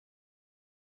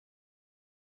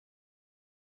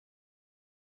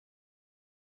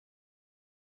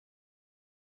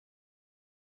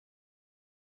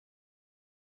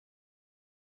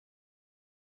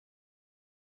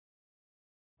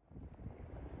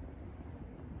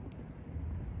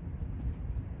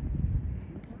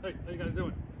Hey, how you guys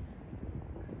doing?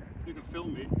 You can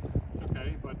film me. It's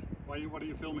okay, but what are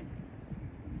you filming?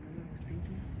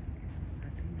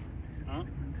 Huh?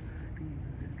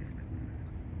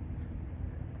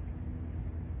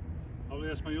 Hallo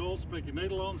Espanol, spreek je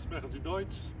Nederlands, spreek je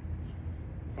Duits,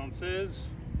 Fransees?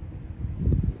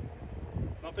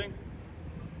 Nothing?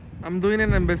 I'm doing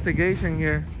an investigation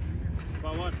here.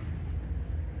 About what?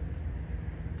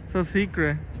 It's a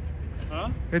secret. Huh?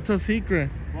 It's a secret.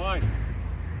 Why?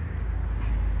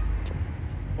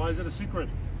 Why is it a secret?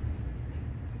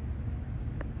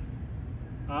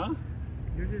 Huh?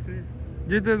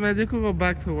 You're dismissed. You could go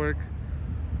back to work.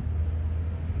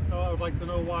 No, I would like to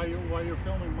know why you're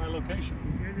filming my location.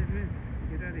 You're dismissed.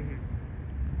 Get out of here.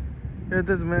 You're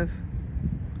dismissed.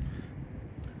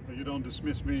 But you don't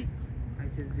dismiss me. I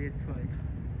just did twice.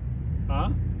 Huh?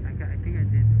 I think I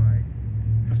did twice.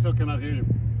 I still cannot hear you.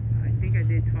 I think I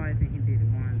did twice and he did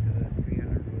once, so that's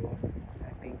 300 rule.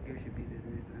 I think you should be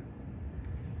dismissed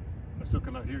now. I still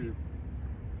cannot hear you.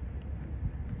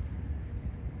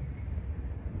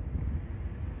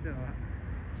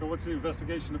 So what's the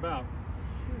investigation about?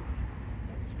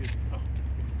 Shoot. Oh.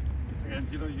 And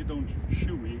you don't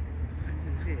shoo me. I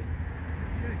just did.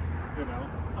 Shoot. You know?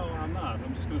 Oh, I'm not.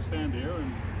 I'm just gonna stand here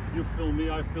and you film me,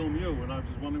 I film you, and I'm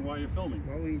just wondering why you're filming.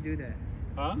 Why would you do that?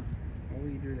 Huh? Why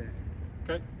would you do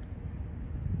that? Okay.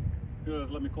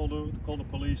 Let me call the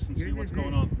police and You're see what's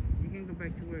dismissed. going on. You can go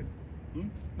back to work.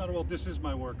 No, well, this is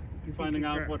my work. You can Finding kick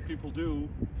out rocks. what people do,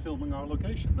 filming our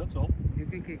location. That's all. You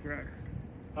can kick rocks.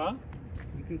 Huh?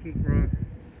 You can kick rocks.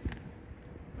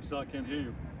 I can't hear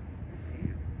you.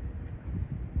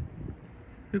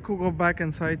 You could go back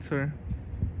inside, sir.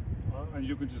 And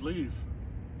you can just leave.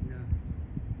 No.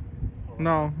 All right.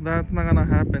 No, that's not gonna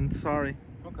happen. Sorry.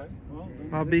 Okay. Well.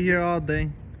 I'll be here all day.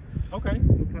 Okay.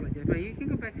 I apologize, but you can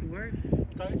go back to work.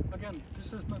 Okay. Again,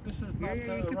 this is not you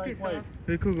the can right piss way. off.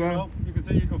 You could go. You know, you can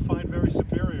say you can find very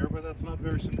superior, but that's not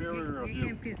very superior of You you.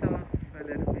 can piss off a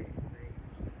little bit.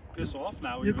 Piss off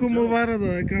now. You even could too. move out of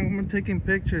the. I'm taking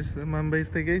pictures of my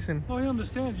investigation. Oh, I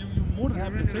understand. You're more than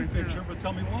happy to take a picture, but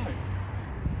tell me why.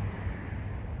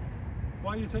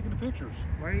 Why are you taking the pictures?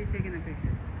 Why are you taking the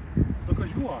picture?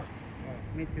 Because you are.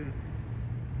 Oh, me too.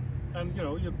 And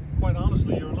you quite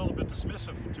honestly, you're a little bit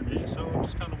dismissive to me, so I'm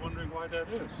just kind of wondering why that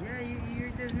is. Yeah, you're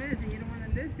dismissed and you don't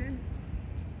want to listen.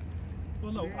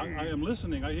 Well, no, Yeah. I am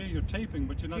listening. I hear you're taping,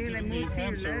 but you're not giving me an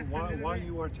answer why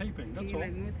you are taping. That's Can all.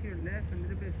 you move to your left a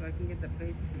little bit so I can get the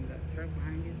plates from the truck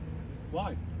behind you?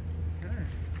 Why? Sure.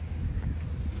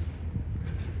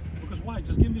 Because why?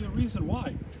 Just give me a reason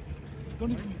why.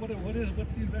 Don't even.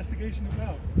 What's the investigation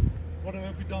about? What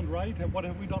have we done right? What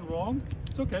have we done wrong?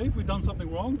 It's okay if we've done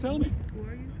something wrong. Tell me. Who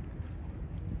are you?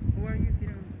 Who are you if you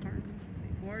don't pardon me?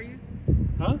 Who are you?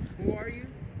 Huh? Who are you?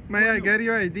 May I get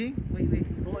your ID? Wait.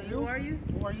 Who are you? Who are you?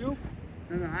 Who are you?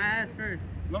 No, I asked first.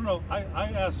 No, I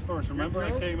asked first. Remember,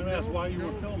 I came and asked why you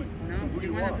were filming. No, and who you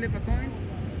you want to are. flip a coin?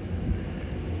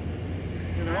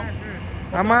 You know? I asked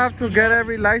first. I'm gonna have to get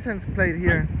every license plate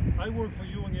here. I work for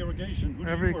Ewing Irrigation. Who do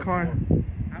Every you work car. for?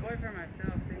 I work for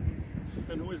myself, thank you.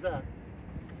 And who is that?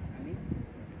 Me?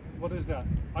 What is that?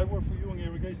 I work for Ewing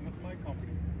Irrigation. That's my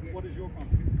company. Yeah. What is your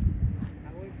company?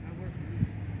 I work for you.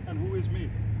 And who is me?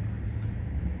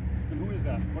 And who is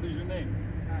that? What is your name?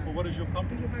 Or what is your I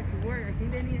company? can go back to work. I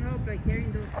think they need help like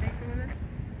carrying those things over there.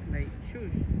 Like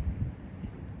shoes.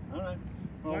 All right.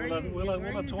 Well, Why are you- we'll why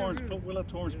let are you so Torrance rude? we'll let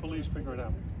Torrance Police figure it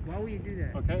out. Why would you do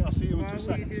that? Okay, I'll see you in Why 2 would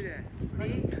seconds. you do that?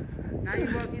 See? Now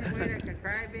you're walking away like a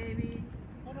crybaby.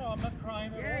 Oh no, I'm not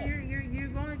crying at Yeah, all. you're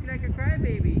going like a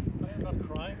crybaby. I am not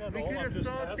crying at We all. could I'm have just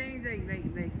solved asking. things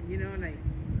like like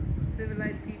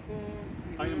civilized people.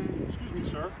 I am. Excuse me,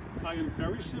 sir. I am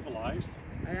very civilized.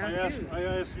 I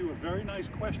asked you a very nice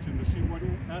question to see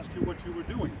ask you what you were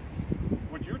doing.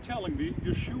 What you're telling me,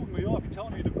 you're shooing me off. You're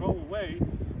telling me to go away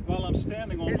while I'm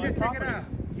standing on my Check it property. out.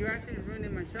 You're actually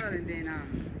ruining my shot, and then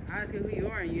I ask you who you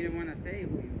are, and you didn't want to say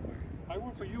who you are. I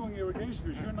work for Ewing Irrigation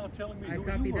because you're not telling me I who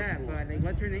copy you work that, for. but like,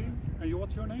 what's your name? And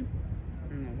what's your name?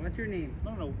 I don't know. What's your name?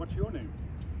 No, what's your name?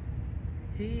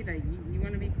 See, like you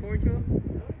want to be cordial?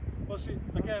 Well, see,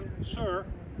 again, sir,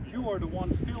 you are the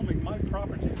one filming my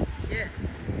property. Yes.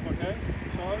 Okay?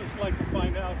 So I just like to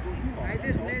find out who you are. I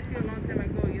that's all. dismissed you a long time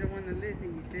ago. You don't want to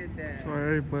listen. You said that.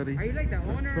 Sorry, buddy. Are you like the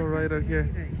owner? It's or all right out something? here.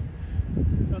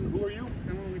 Like And who are you?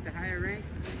 someone with the higher rank?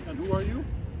 And who are you?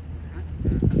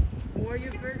 Huh? Who are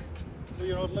you first?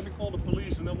 Well, let me call the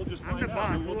police and then we'll just I'm find the out.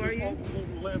 boss. And Who are you?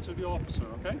 We'll answer the officer,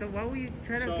 okay? So why would you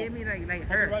try to So, get me like I'll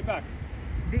her? be right back.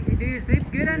 Do you sleep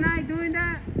good at night doing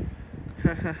that?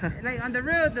 Like on the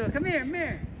road though. Come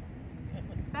here.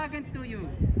 Talking to you.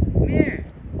 Come here.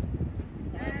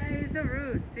 Hey, is so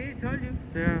rude. See, I told you.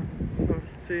 Yeah, so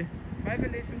see.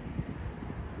 Violation.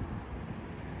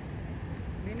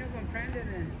 Me no comprende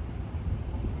then.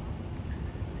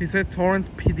 He said Torrance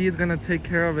PD is gonna take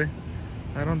care of it.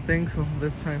 I don't think so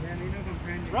this time. Yeah, me no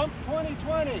comprende. Trump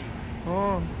 2020.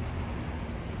 Oh,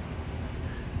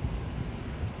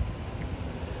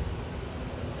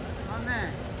 Oh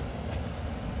man.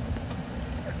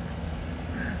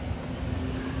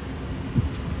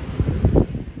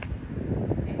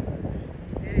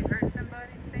 Did it hurt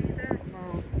somebody saying that?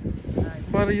 no.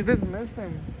 Like, But you dismissed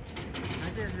him. I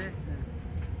just listened.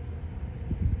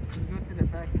 Let's go to the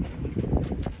back.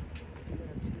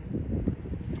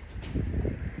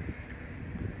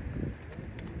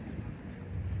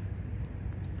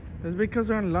 It's because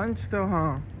they're on lunch still,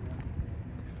 huh?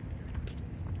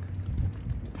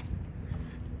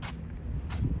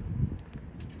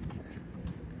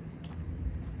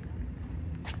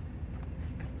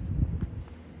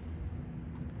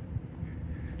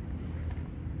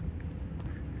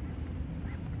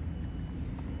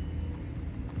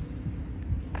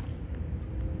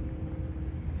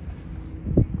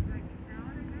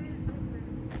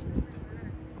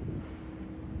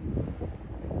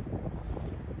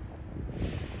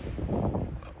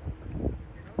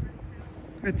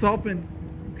 It's open,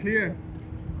 clear.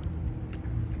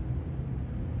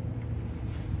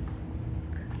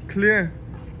 Clear.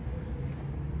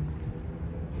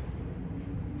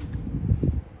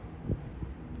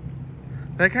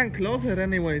 They can't close it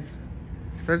anyways.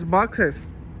 There's boxes.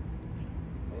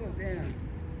 Oh damn.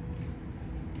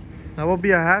 That will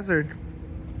be a hazard.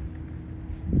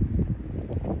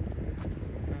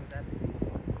 So that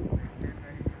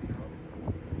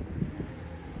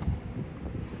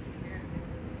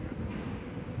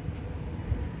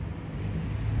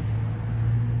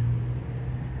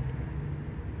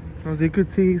So as you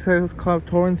could see, he said it was called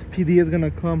Torrance PD is gonna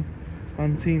come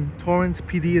on scene. Torrance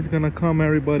PD is gonna come,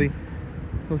 everybody.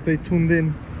 So stay tuned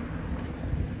in.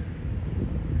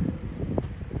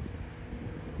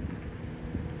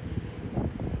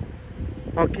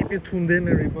 I'll keep you tuned in,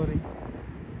 everybody.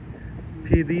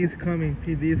 PD is coming.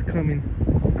 PD is coming.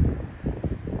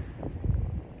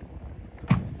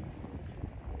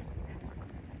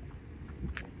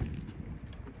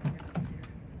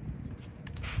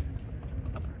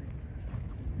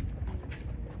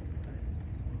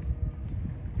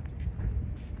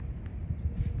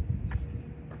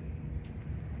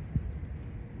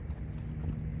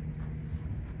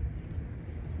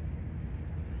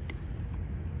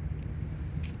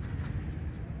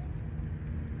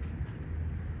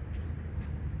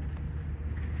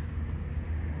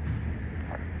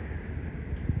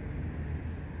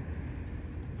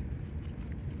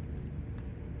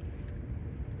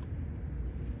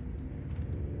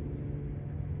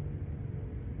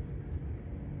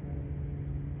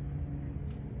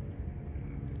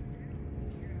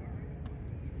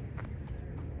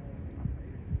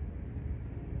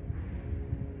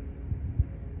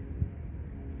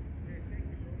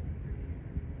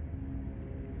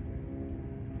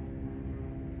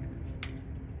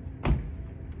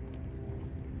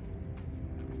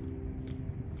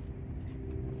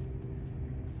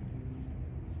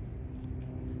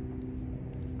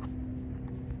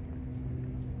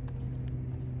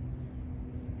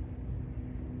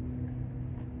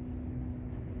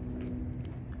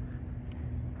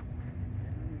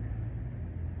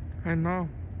 I know.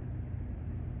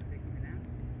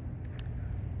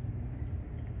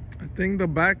 I think the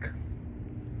back.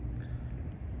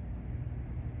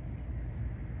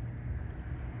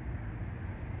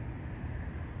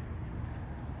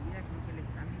 Mira, como que le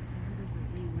están diciendo, güey,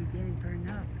 hey, we're getting turned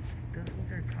up. Those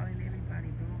fools are calling everybody,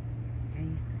 bro.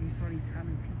 And he's probably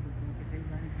telling people, bro, because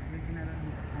everybody's looking at us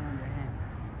with the phone in their hand.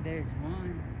 There's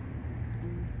one,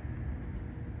 two.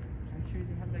 I'm sure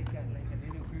they have like a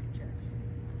little group chat.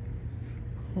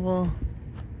 Well,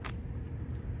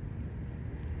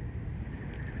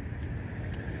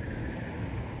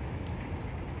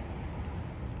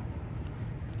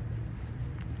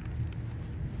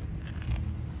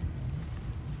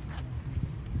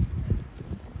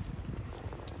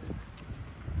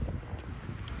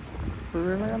 pues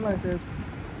ven a la que Sí,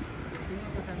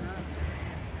 no pasa nada.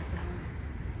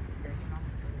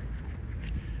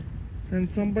 and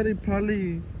somebody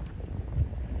probably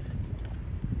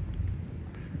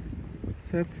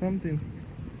said something.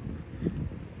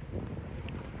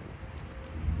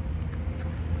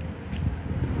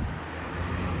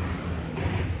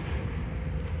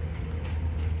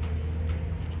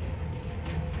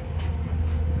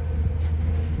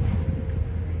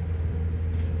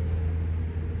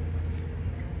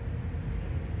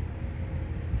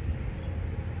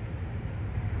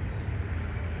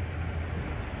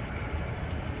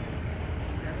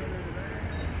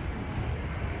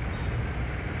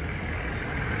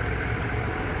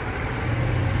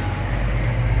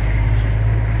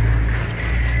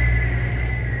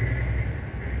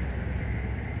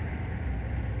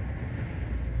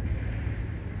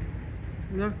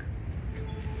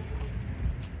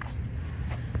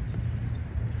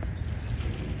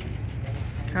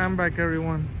 Cam back,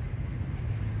 everyone.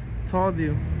 Told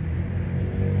you.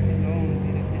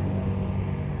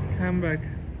 Cam back.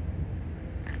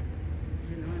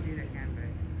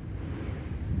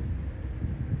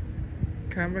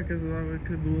 Cam back is all we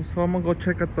could do. So I'm gonna go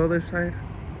check out the other side.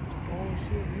 Oh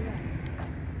shit, yeah.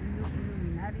 These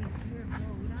Illuminati's here, bro.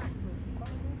 We don't have to go.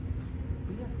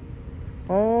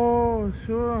 Yeah. Oh,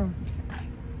 sure.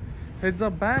 It's a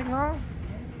bag now? You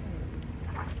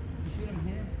shoot him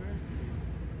here first.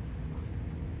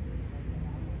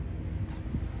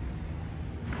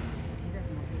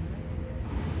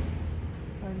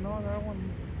 I know that one.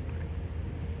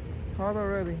 Caught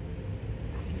already.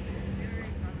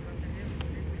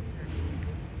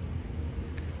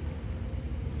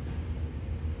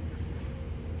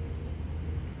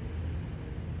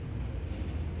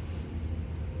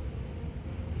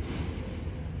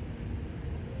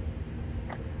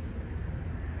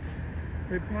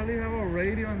 They probably have a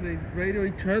radio and they radio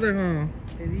each other, huh?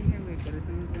 Te dije, güey, por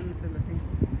eso no están haciendo así.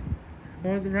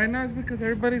 Well, right now it's because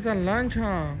everybody's on lunch,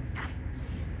 huh?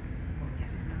 Porque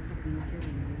haces tanto pinche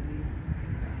ruido,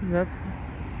 güey. That's...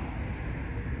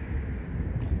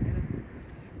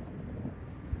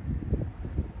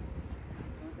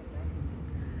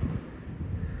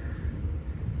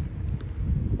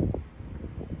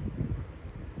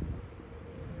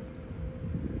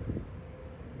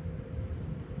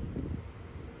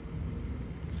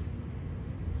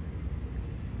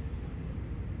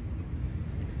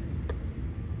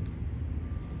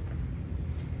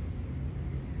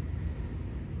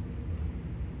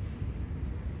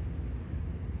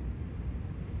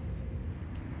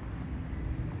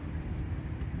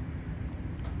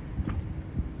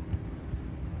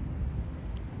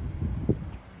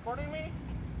 Recording me?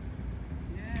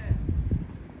 Yeah.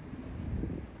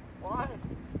 Why?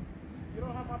 You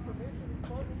don't have my permission to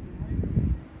record me.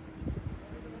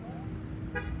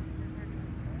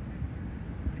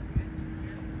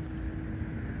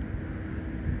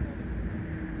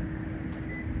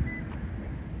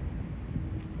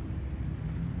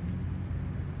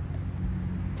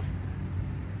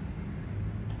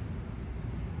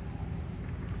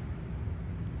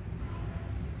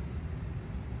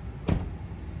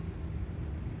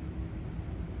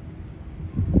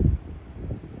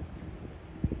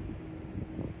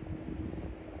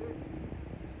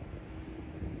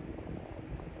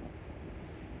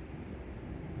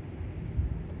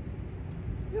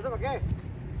 ¿Y eso para qué?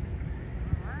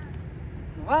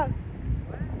 ¿Nomás?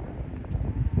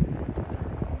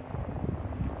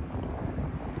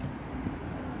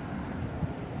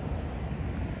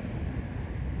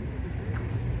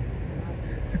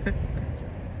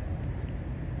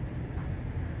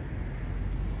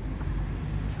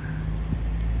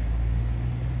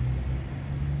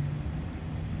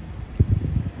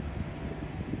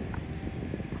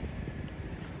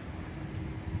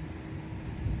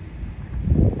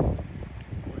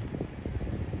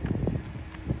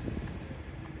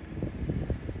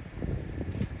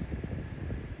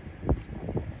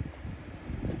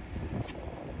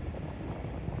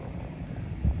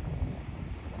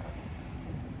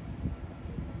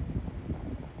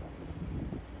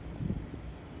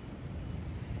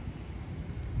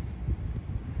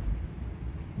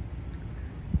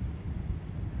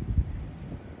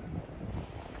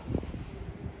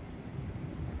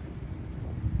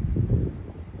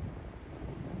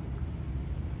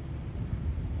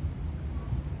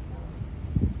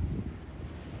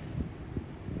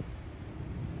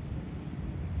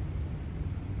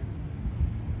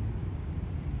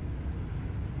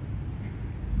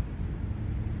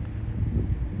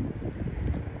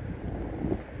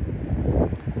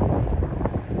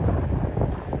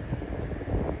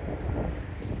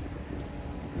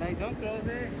 Like, don't close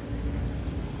it.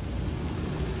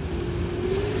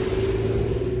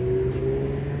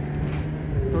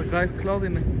 The guy's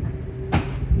closing it.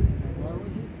 Why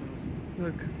would you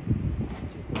Look.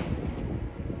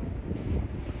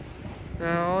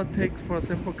 That's all it takes for a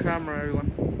simple camera,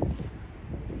 everyone.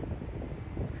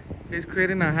 He's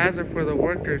creating a hazard for the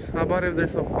workers. How about if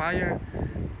there's a fire?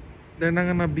 They're not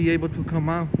gonna be able to come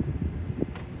out.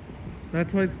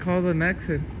 That's why it's called an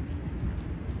exit.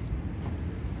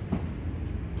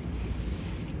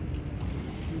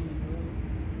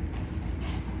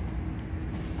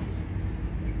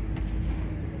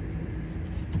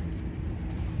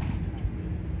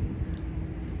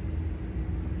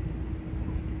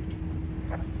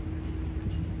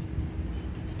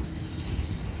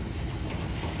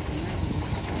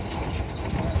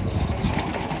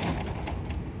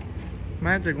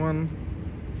 Magic one.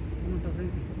 Uno está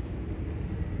frente.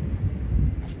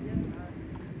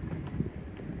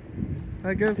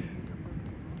 I guess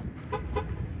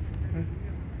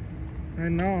I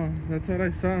know, that's what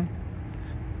I saw.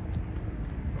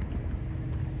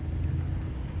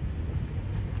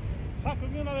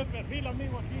 Sácame una de perfil,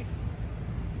 amigo, aquí.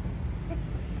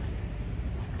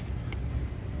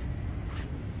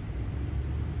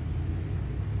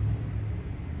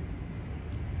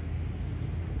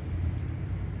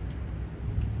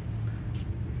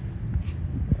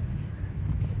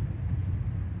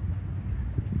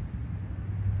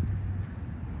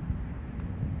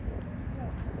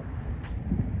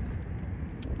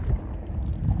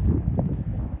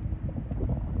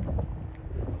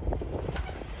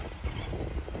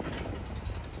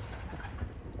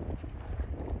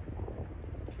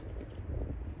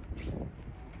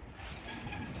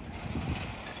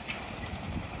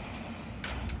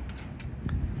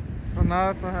 So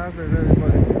now that's a hazard,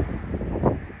 everybody.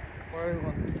 For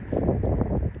everyone.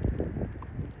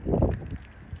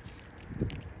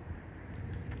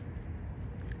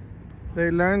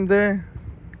 They learned there.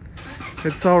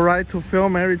 It's alright to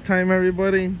film every time,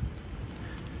 everybody.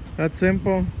 That's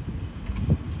simple.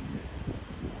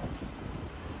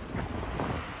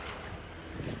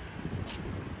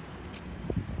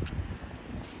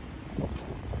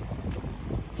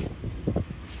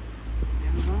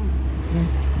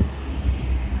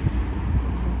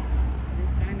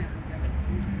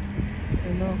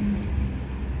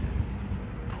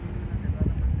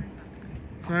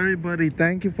 So everybody,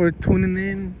 thank you for tuning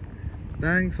in.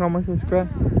 Thanks all my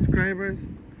subscribers.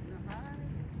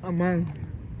 I'm on.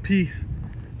 Peace.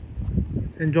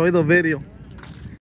 Enjoy the video.